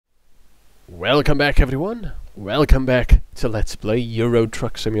Welcome back, everyone. Welcome back to Let's Play Euro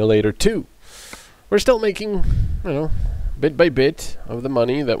Truck Simulator 2. We're still making, bit by bit of the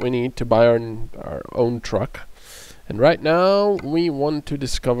money that we need to buy our own truck. And right now, we want to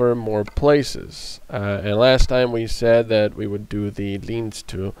discover more places. And last time we said that we would do the leads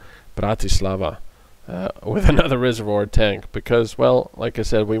to Bratislava with another reservoir tank. Because, well, like I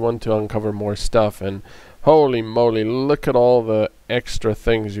said, we want to uncover more stuff. And holy moly, look at all the extra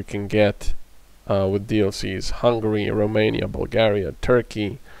things you can get with DLCs. Hungary, Romania, Bulgaria,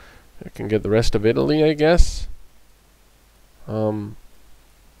 Turkey. I can get the rest of Italy, I guess.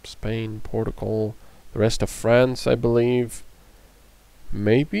 Spain, Portugal, the rest of France, I believe.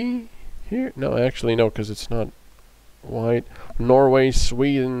 Maybe here? No, actually no, because it's not white. Norway,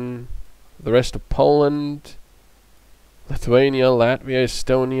 Sweden, the rest of Poland, Lithuania, Latvia,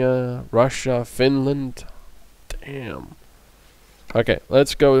 Estonia, Russia, Finland. Damn. Okay,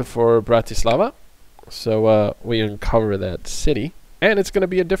 let's go for Bratislava. So we uncover that city. And it's going to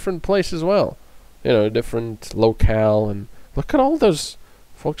be a different place as well. You know, a different locale. And look at all those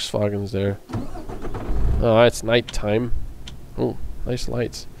Volkswagens there. Oh, it's nighttime. Oh, nice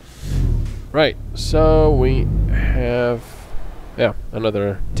lights. Right, so we have... yeah,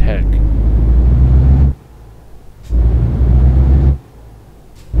 another tank.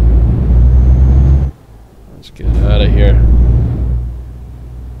 Let's get out of here.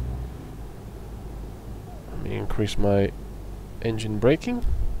 Let me increase my engine braking.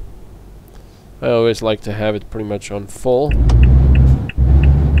 I always like to have it pretty much on full. Turn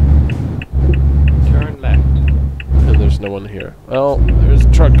left. And there's no one here. Well, there's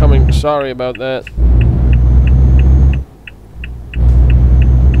a truck coming. Sorry about that.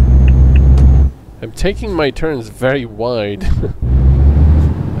 I'm taking my turns very wide.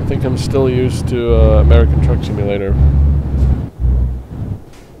 I think I'm still used to American Truck Simulator.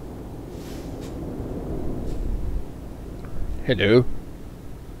 Hello.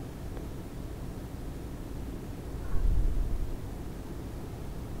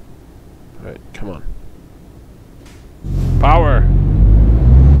 Alright, come on. Power!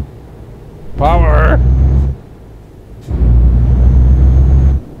 Power!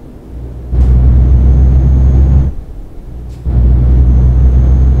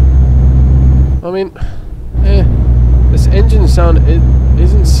 I mean, this engine sound, it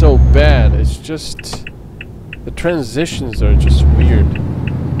isn't so bad. It's just... the transitions are just weird.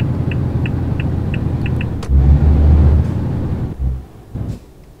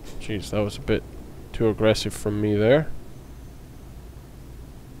 Jeez, that was a bit too aggressive from me there.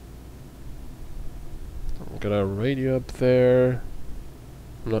 Got our radio up there.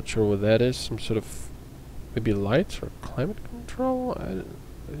 I'm not sure what that is. Some sort of maybe lights or climate control?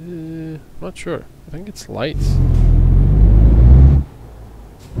 Not sure. I think it's lights.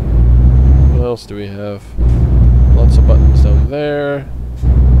 What else do we have? Lots of buttons down there.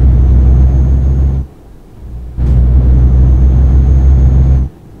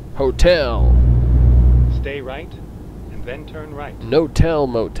 Hotel. Stay right, and then turn right. No-tell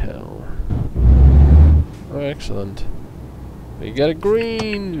motel. Oh, excellent. We got a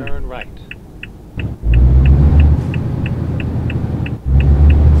green. Turn right. I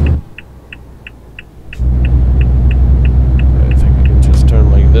think I can just turn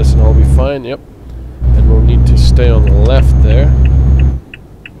like this and I'll be fine. Yep. And we'll need to stay on the left there,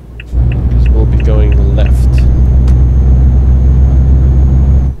 because we'll be going left.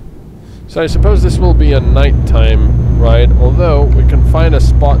 So I suppose this will be a nighttime ride, although we can find a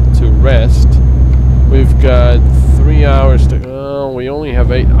spot to rest. We've got 3 hours to... oh, we only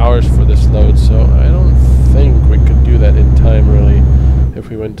have 8 hours for this load, so I don't think we could do that in time, really, if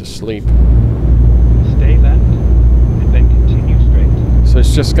we went to sleep. Stay left, and then continue straight. So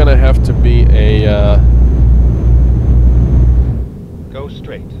it's just gonna have to be a Go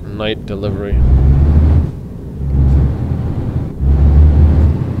straight. night delivery.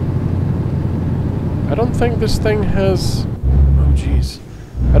 I don't think this thing has... oh jeez.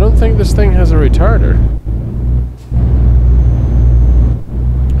 I don't think this thing has a retarder.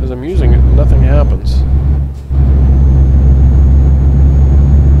 As I'm using it, nothing happens.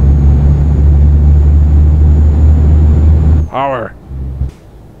 Power!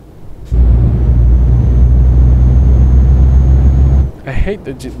 I hate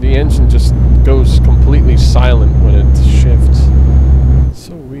that the engine just goes completely silent when it shifts. It's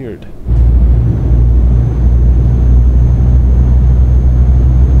so weird.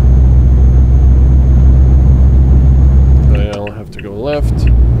 I'll have to go left.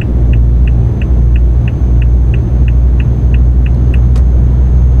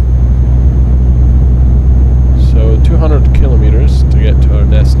 So 200 kilometers to get to our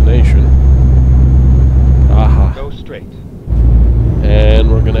destination. straight. And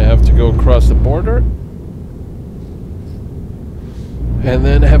we're gonna have to go across the border. And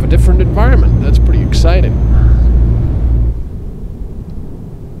then have a different environment. That's pretty exciting.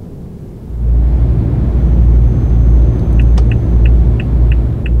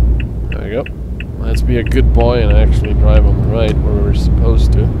 There we go. Let's be a good boy and actually drive on the right where we're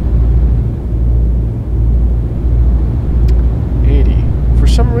supposed to. 80. For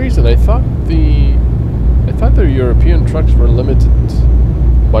some reason, I thought the European trucks were limited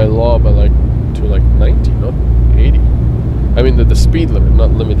by law by to 90, not 80. I mean the speed limit, not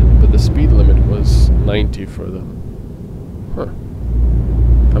limited, but the speed limit was 90 for them. Huh.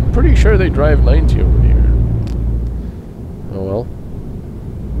 I'm pretty sure they drive 90 over here. Oh well.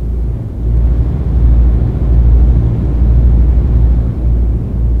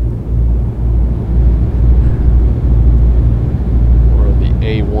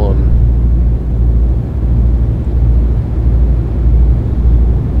 A1.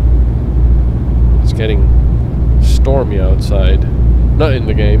 It's getting stormy outside. Not in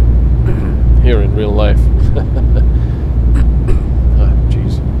the game. Here in real life. Ah,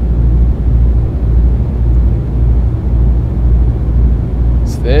 jeez.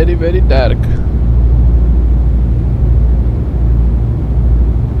 It's very, very dark.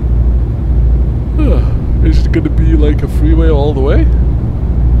 Is it gonna be like a freeway all the way?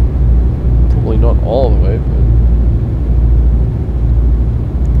 Probably not all the way, but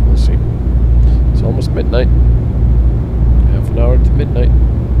we'll see. It's almost midnight. Half an hour to midnight.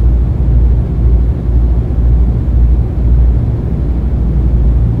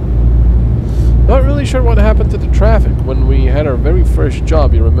 Not really sure what happened to the traffic when we had our very first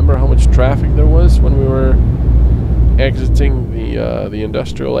job. You remember how much traffic there was when we were exiting the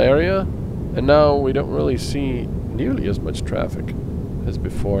industrial area? And now we don't really see nearly as much traffic as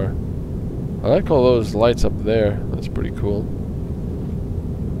before. I like all those lights up there. That's pretty cool.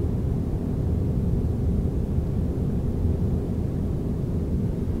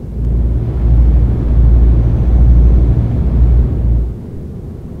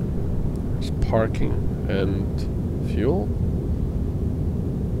 There's parking and fuel.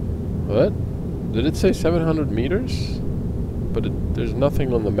 What? Did it say 700 meters? But there's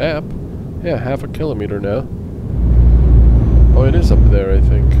nothing on the map. Yeah, half a kilometer now. Oh, it is up there, I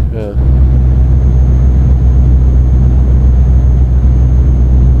think. Yeah.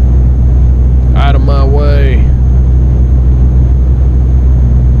 Out of my way.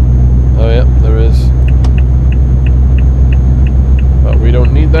 Oh, yeah, there is. But we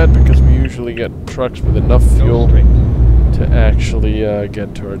don't need that because we usually get trucks with enough fuel to actually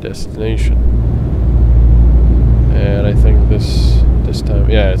get to our destination. And I think this time,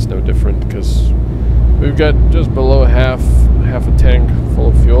 yeah, it's no different because we've got just below half a tank full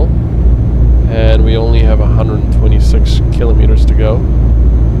of fuel, and we only have 126 kilometers to go,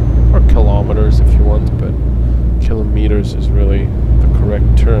 or kilometers if you want, but kilometers is really the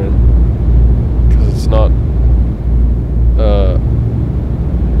correct term because it's not,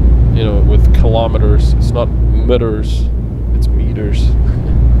 you know, with kilometers, it's not meters, it's meters.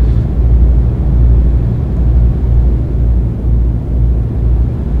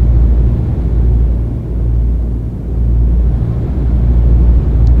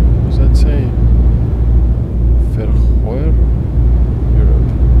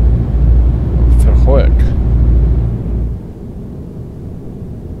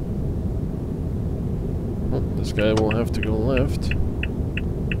 This guy will have to go left.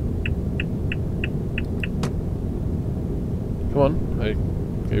 Come on, I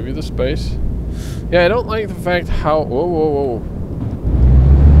gave you the space. Yeah, I don't like the fact how... Whoa, whoa, whoa.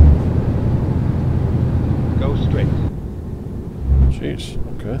 Go straight. Jeez,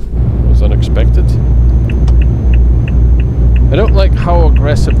 okay. That was unexpected. I don't like how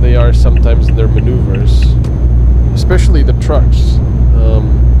aggressive they are sometimes in their maneuvers. Especially the trucks.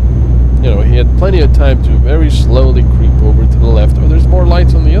 You know, he had plenty of time to very slowly creep over to the left. Oh, there's more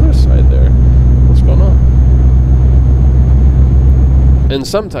lights on the other side there. What's going on? And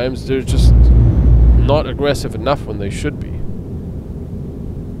sometimes they're just not aggressive enough when they should be.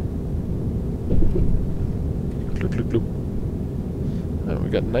 Look, look, look. We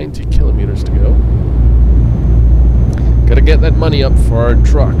got 90 kilometers to go. Gotta get that money up for our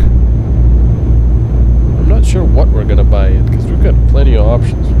truck. I'm not sure what we're gonna buy yet, because we've got plenty of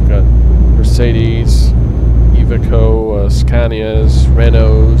options. We've got Mercedes, Iveco, Scanias,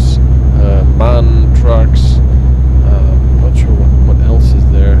 Renaults, MAN trucks. I'm not sure what else is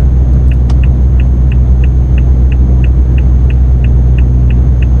there.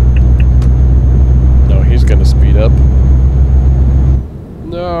 No, he's gonna speed up.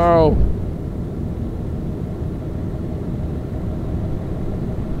 No!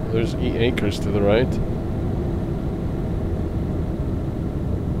 there's acres to the right.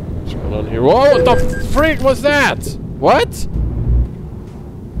 What's going on here? Whoa, what the freak was that? What?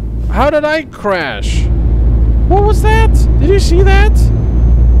 How did I crash? What was that? Did you see that?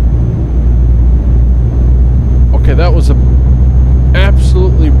 Okay, that was a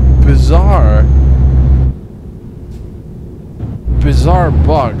absolutely bizarre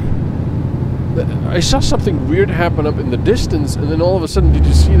bug. I saw something weird happen up in the distance, and then all of a sudden, did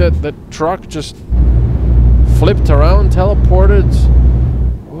you see that truck just flipped around, teleported?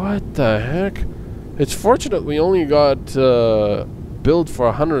 What the heck? It's fortunate we only got billed for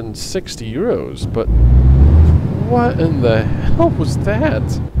 160 euros, but what in the hell was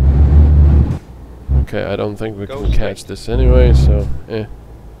that? Okay, I don't think we can catch this anyway, so eh.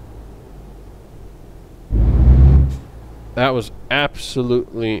 That was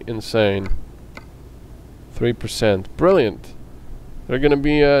absolutely insane. 3%. Brilliant. They're gonna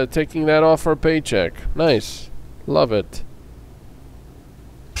be taking that off our paycheck. Nice. Love it.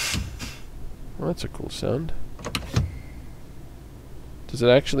 Well, that's a cool sound. Does it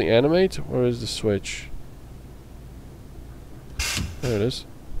actually animate, or is the switch? There it is.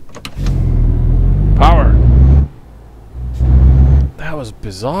 Power! That was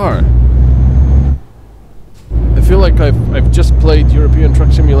bizarre. I feel like I've just played European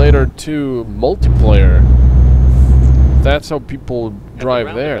Truck Simulator 2 multiplayer. That's how people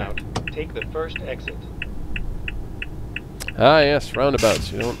drive there. Take the first exit. Ah yes,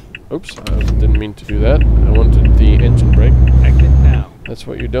 roundabouts. You don't. Oops, I didn't mean to do that. I wanted the engine brake. Exit now. That's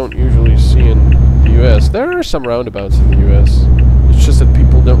what you don't usually see in the US. There are some roundabouts in the US. It's just that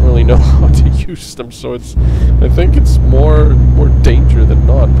people don't really know how to use them, so it's. I think it's more danger than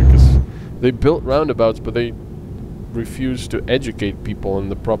not, because they built roundabouts, but they refuse to educate people in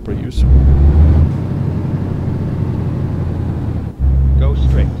the proper use. Go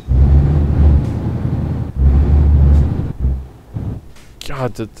straight.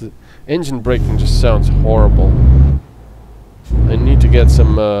 God, the engine braking just sounds horrible. I need to get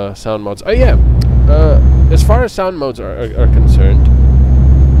some sound modes. Oh yeah, as far as sound modes are concerned,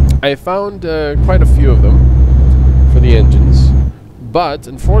 I found quite a few of them for the engines, but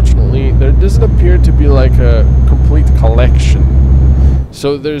unfortunately there doesn't appear to be like a complete collection.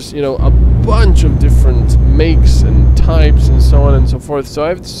 So there's, you know, a bunch of different makes and types and so on and so forth. So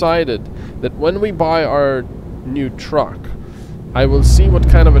I've decided that when we buy our new truck, I will see what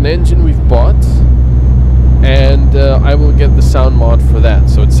kind of an engine we've bought, and I will get the sound mod for that,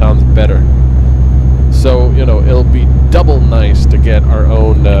 so it sounds better. So, you know, it'll be double nice to get our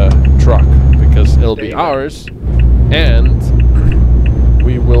own truck, because it'll be ours, and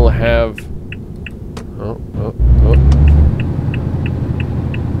we will have... Oh.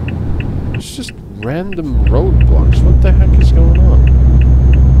 It's just random roadblocks. What the heck is going on?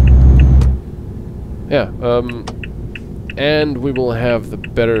 Yeah, and we will have the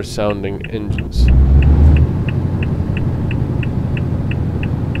better sounding engines.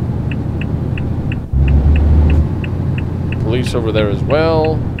 Police over there as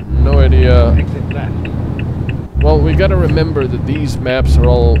well. No idea. Exit left. Well, we gotta remember that these maps are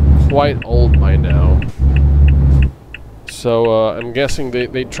all quite old by now. So I'm guessing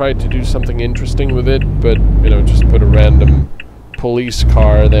they tried to do something interesting with it, but, you know, just put a random police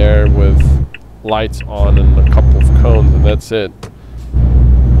car there with lights on and a couple of cones, and that's it.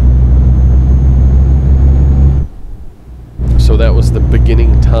 So that was the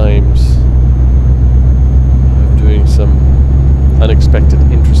beginning times of doing some unexpected,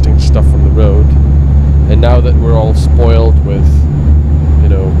 interesting stuff on the road. And now that we're all spoiled with, you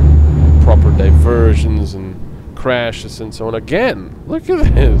know, proper diversions and crashes and so on, again, look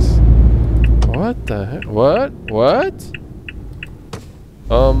at this. What the heck? What?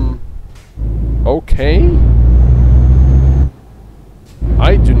 Okay.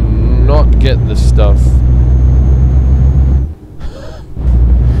 I do not get this stuff.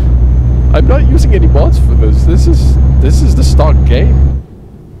 I'm not using any mods for this. This is the stock game.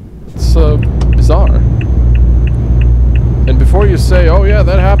 It's bizarre. And before you say, "Oh yeah,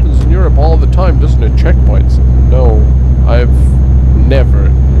 that happens in Europe all the time, doesn't it?" Checkpoints. No, I've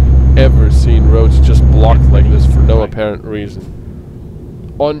never ever seen roads just blocked like this for no apparent reason.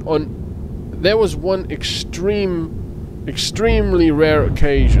 There was one extremely rare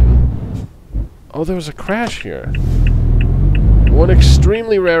occasion. Oh, there was a crash here. One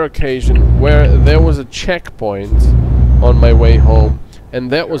extremely rare occasion where there was a checkpoint on my way home, and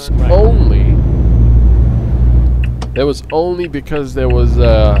that was only because there was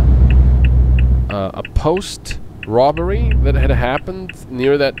a post robbery that had happened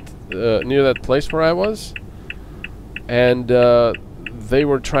near that place where I was, and they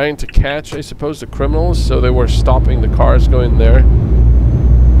were trying to catch, I suppose, the criminals, so they were stopping the cars going there.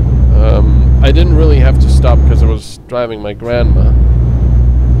 I didn't really have to stop because I was driving my grandma.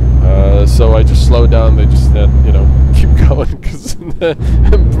 So I just slowed down. They just said, you know, keep going, because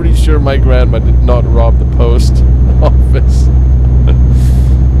I'm pretty sure my grandma did not rob the post office.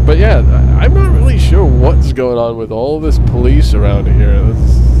 But yeah, I'm not really sure what's going on with all this police around here.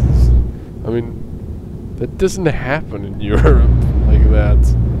 I mean, that doesn't happen in Europe like that.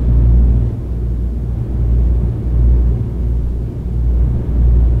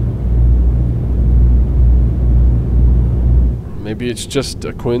 Maybe it's just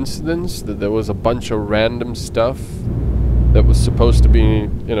a coincidence that there was a bunch of random stuff that was supposed to be,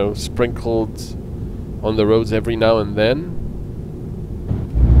 you know, sprinkled on the roads every now and then.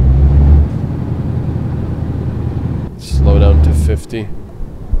 Slow down to 50.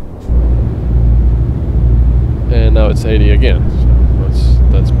 And now it's 80 again. So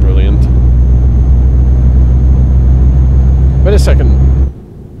that's brilliant. Wait a second.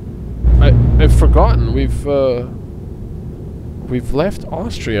 I've forgotten. We've left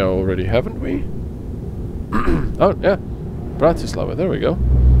Austria already, haven't we? Oh, yeah. Bratislava, there we go.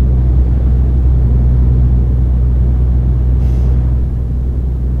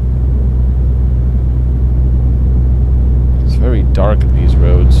 It's very dark, these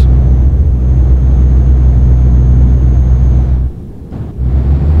roads.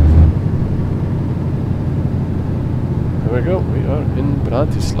 There we go, we are in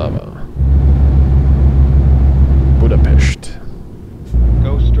Bratislava. Budapest.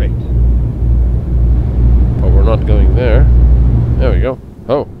 Go straight. But we're not going there. There we go.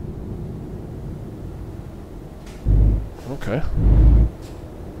 Oh. Okay.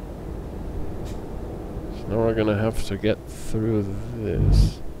 So now we're gonna have to get through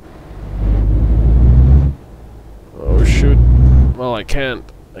this. Oh shoot. Well, I can't.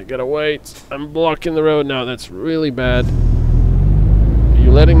 I gotta wait. I'm blocking the road now. That's really bad. Are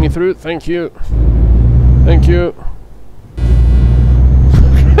you letting me through? Thank you. Thank you.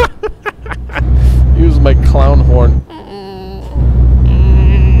 Use my clown horn.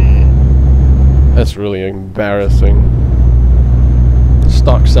 That's really embarrassing.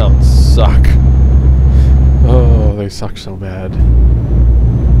 Stock sounds suck. Oh, they suck so bad.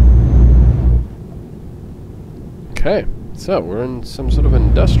 Okay, so we're in some sort of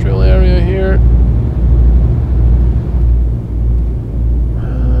industrial area here.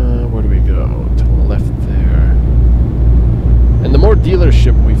 Where do we go? To the left there. And the more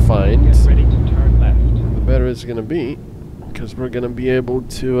dealership we find, Get ready to turn left. the better it's gonna be, because we're gonna be able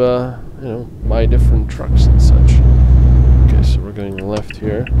to, you know, buy different trucks and such. Okay, so we're going left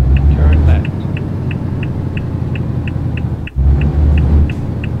here. Turn left.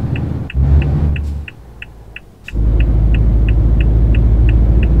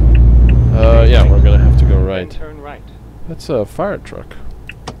 Yeah, we're gonna have to go right. Turn right. That's a fire truck.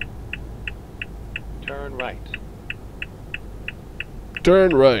 Turn right.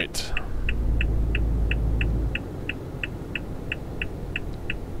 Turn right.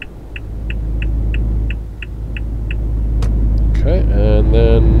 Okay, and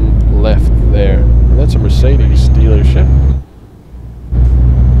then left there. And that's a Mercedes dealership.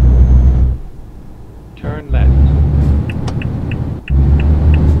 Turn left.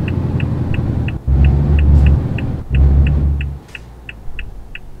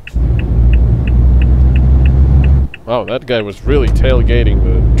 Wow, that guy was really tailgating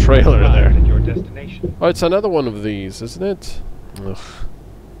the trailer there. Arrived at your destination. Oh, it's another one of these, isn't it? Ugh.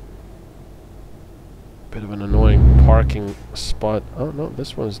 Bit of an annoying parking spot. Oh, no,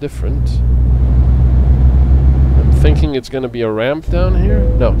 this one's different. I'm thinking it's gonna be a ramp down here.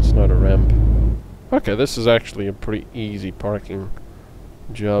 No, it's not a ramp. Okay, this is actually a pretty easy parking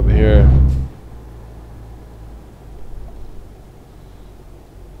job here.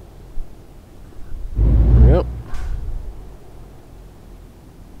 Yep.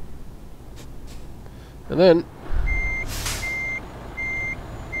 And then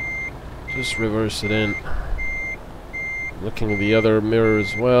just reverse it in. Looking at the other mirror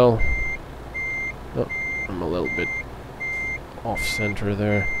as well. Oh, I'm a little bit off center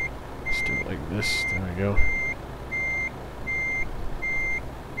there. Let's do it like this. There we go.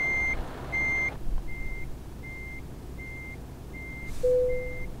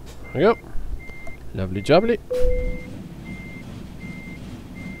 There we go. Lovely jubbly.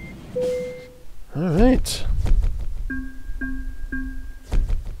 Alright.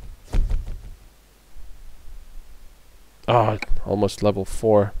 Ah, almost level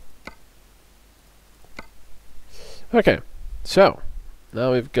 4. Okay, so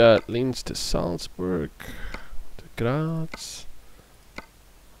now we've got Linz to Salzburg to Graz.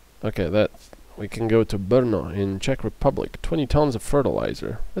 Okay, that we can go to Brno in Czech Republic. 20 tons of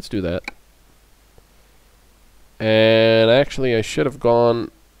fertilizer. Let's do that. And actually, I should have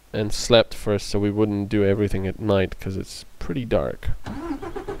gone and slept first, so we wouldn't do everything at night, because it's pretty dark.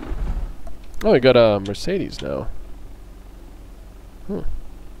 Oh, we got a Mercedes now.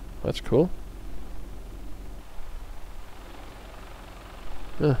 That's cool.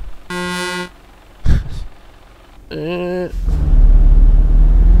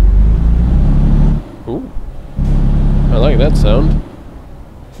 Ooh, I like that sound.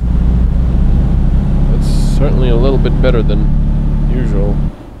 That's certainly a little bit better than usual.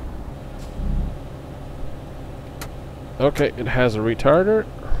 Okay, it has a retarder.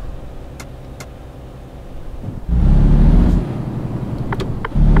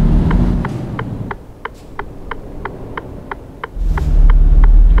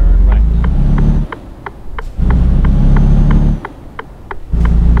 Turn right.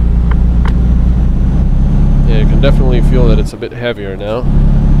 Yeah, you can definitely feel that it's a bit heavier now.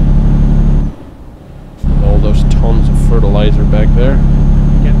 All those tons of fertilizer back there.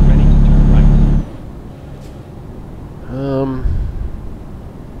 Get ready to turn right.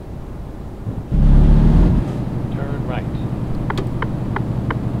 Turn right.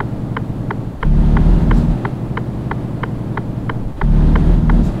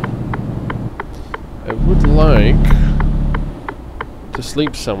 I would like to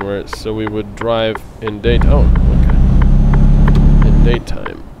sleep somewhere, so we would drive in daytime. Oh, okay. In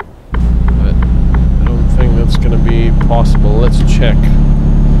daytime. But I don't think that's gonna be possible. Let's check.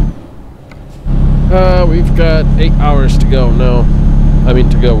 We've got 8 hours to go. No, I mean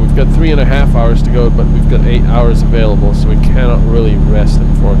to go. We've got 3.5 hours to go, but we've got 8 hours available, so we cannot really rest,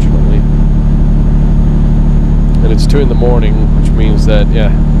 unfortunately. And it's 2 in the morning, which means that,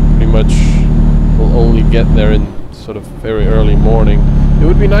 yeah, pretty much we'll only get there in sort of very early morning. It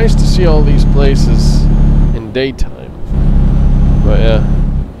would be nice to see all these places in daytime, but yeah,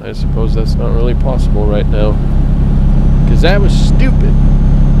 I suppose that's not really possible right now. Because that was stupid.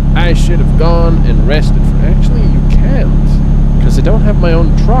 I should have gone and rested for... Actually, you can't. Because I don't have my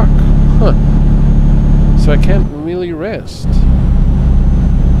own truck. Huh. So I can't really rest.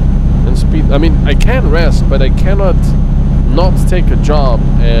 And speed... I mean, I can rest, but I cannot not take a job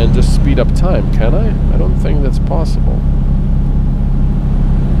and just speed up time, can I? I don't think that's possible.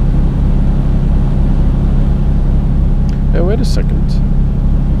 Hey, wait a second.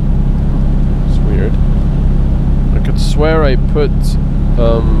 It's weird. I could swear I put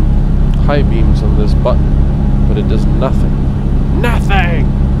high beams on this button, but it does nothing. Nothing!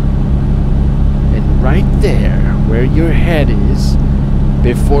 And right there, where your head is,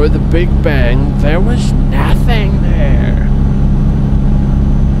 before the Big Bang, there was nothing there.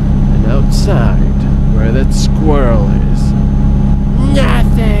 And outside, where that squirrel is,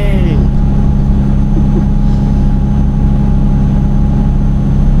 nothing!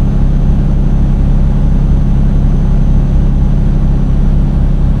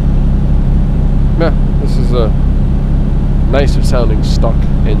 This is a nicer sounding stock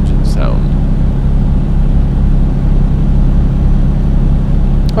engine sound.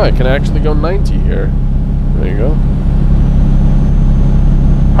 Oh, I can actually go 90 here. There you go.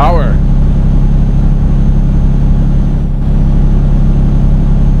 Power!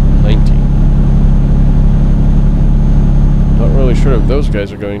 90. Not really sure if those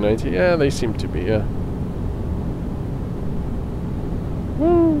guys are going 90. Yeah, they seem to be, yeah.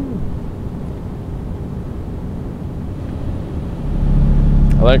 Woo!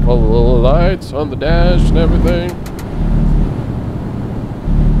 I like all the little lights on the dash and everything.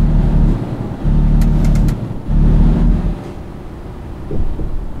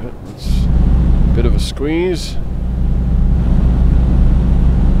 It's a bit of a squeeze.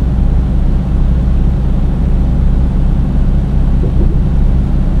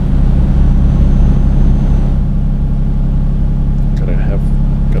 Gonna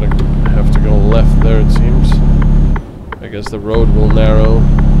have to go left there, it seems. I guess the road will narrow.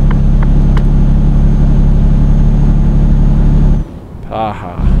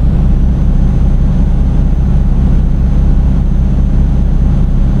 Aha.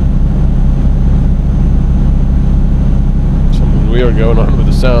 Something weird going on with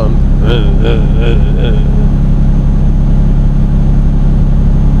the sound.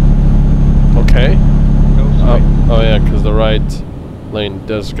 Okay. Oh yeah, because the right lane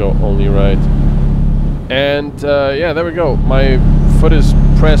does go only right. And yeah, there we go. My foot is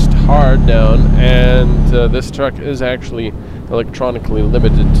pressed hard down, and this truck is actually electronically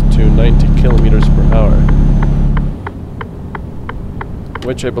limited to 90 kilometers per hour,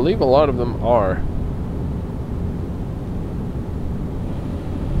 which I believe a lot of them are.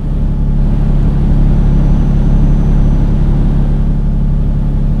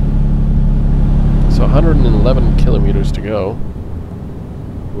 111 kilometers to go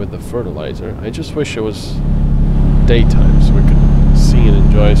with the fertilizer. I just wish it was daytime so we could see and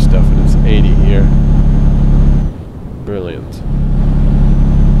enjoy stuff, and it's 80 here. Brilliant.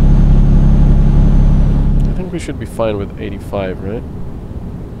 I think we should be fine with 85, right?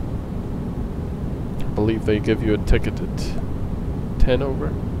 I believe they give you a ticket at 10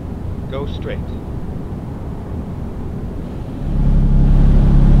 over. Go straight.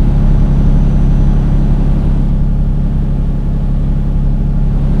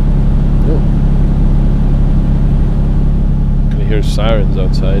 Can hear sirens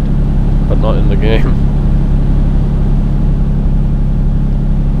outside, but not in the game.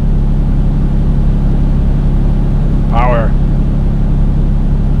 Power.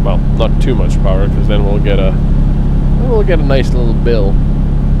 Well, not too much power, because then we'll get a nice little bill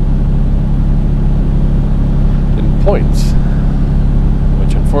in points,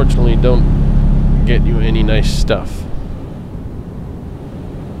 which unfortunately don't get you any nice stuff.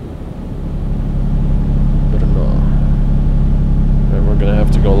 But no. Right, we're gonna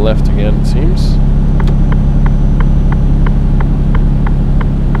have to go left again, it seems.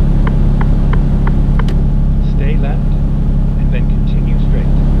 Stay left, and then continue straight.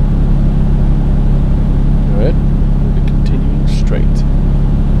 Alright, we'll be continuing straight.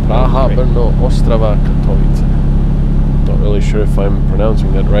 Praha, Brno, Ostrava, Katowice. Not really sure if I'm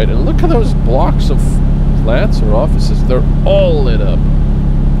pronouncing that right. And look at those blocks of flats or offices. They're all lit up.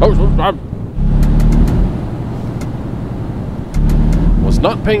 Was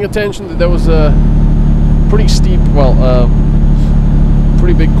not paying attention that there was a pretty steep, well,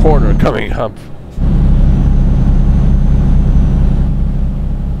 pretty big corner coming up.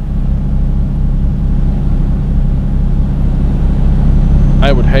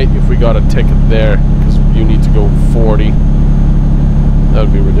 I would hate if we got a ticket there, because you need to go 40. That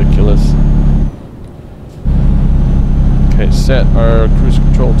would be ridiculous. Okay, set our cruise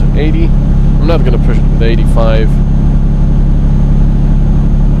control to 80. I'm not going to push it with 85.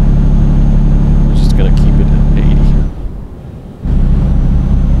 I'm just going to keep it at 80.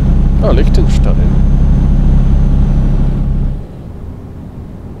 Oh, Liechtenstein.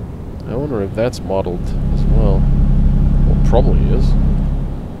 I wonder if that's modeled as well. Well, probably is.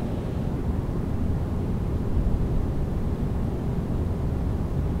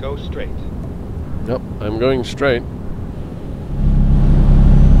 Go straight. Yep, I'm going straight.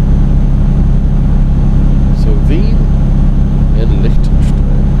 So Wien and Liechtenstein.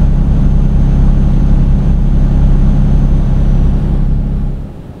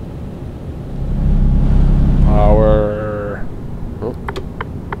 Power. Oh.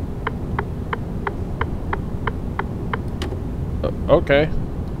 Okay.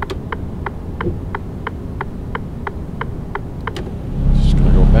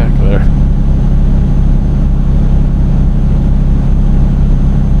 Back there.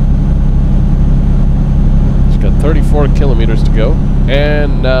 It's got 34 kilometers to go,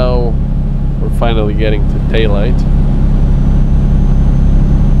 and now we're finally getting to daylight.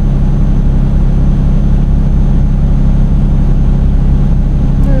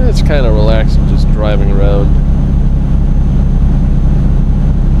 Yeah, it's kind of relaxing just driving around,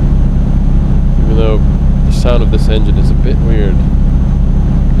 even though the sound of this engine is a bit weird.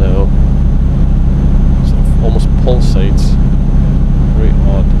 No. Sort of almost pulsates. Very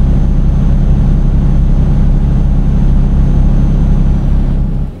odd.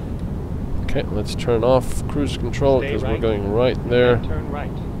 Okay, let's turn off cruise control because we're going right there. Turn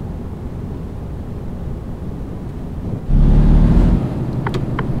right.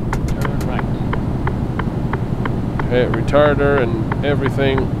 Turn right. Okay, retarder and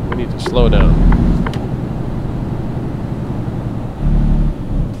everything. We need to slow down.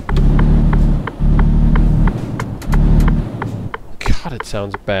 God, it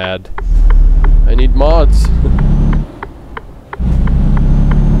sounds bad. I need mods.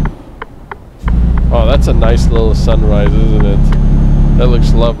 Oh, that's a nice little sunrise, isn't it? That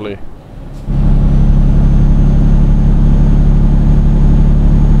looks lovely.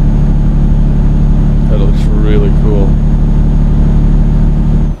 That looks really cool.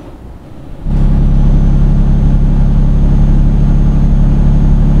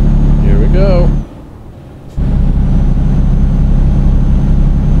 Here we go.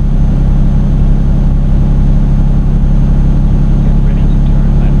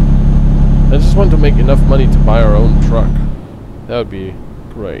 I just want to make enough money to buy our own truck. That would be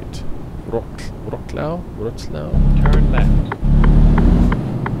great. Wroclaw? Turn left.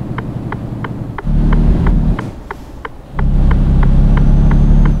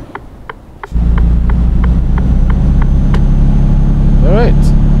 Alright.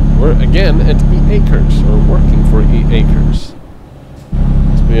 We're again at acres, or working for acres.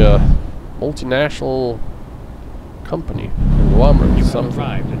 Must be a multinational company, conglomerate, You have something.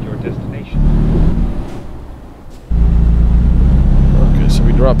 arrived at your destination. Okay, so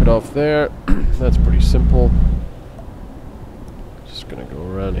we drop it off there. That's pretty simple. Just gonna go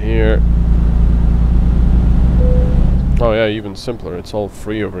around here. Oh yeah, even simpler. It's all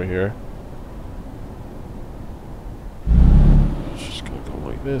free over here. Just gonna go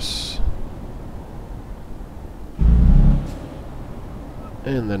like this.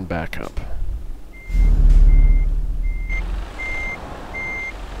 And then back up.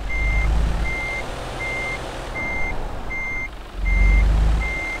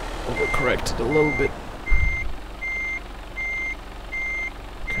 Overcorrected a little bit.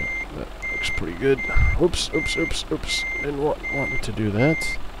 Okay, that looks pretty good. Oops, oops, oops, oops. Didn't want me to do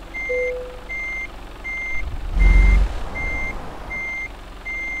that.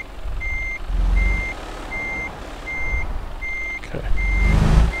 Okay.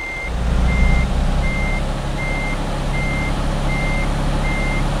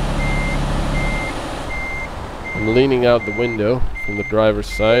 I'm leaning out the window from the driver's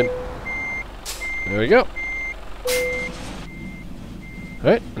side. There we go.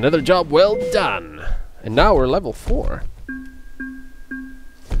 Alright, another job well done. And now we're level 4.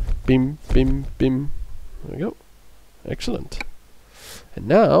 Bim, bim, bim. There we go. Excellent. And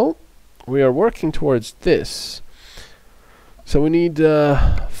now we are working towards this. So we need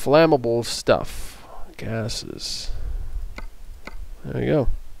flammable stuff. Gases. There we go.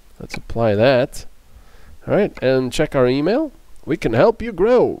 Let's apply that. Alright, and check our email. We can help you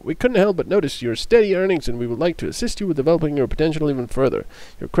grow. We couldn't help but notice your steady earnings, and we would like to assist you with developing your potential even further.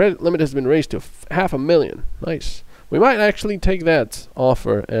 Your credit limit has been raised to $500,000. Nice. We might actually take that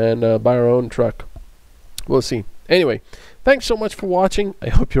offer and buy our own truck. We'll see. Anyway, thanks so much for watching. I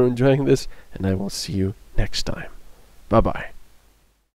hope you're enjoying this, and I will see you next time. Bye-bye.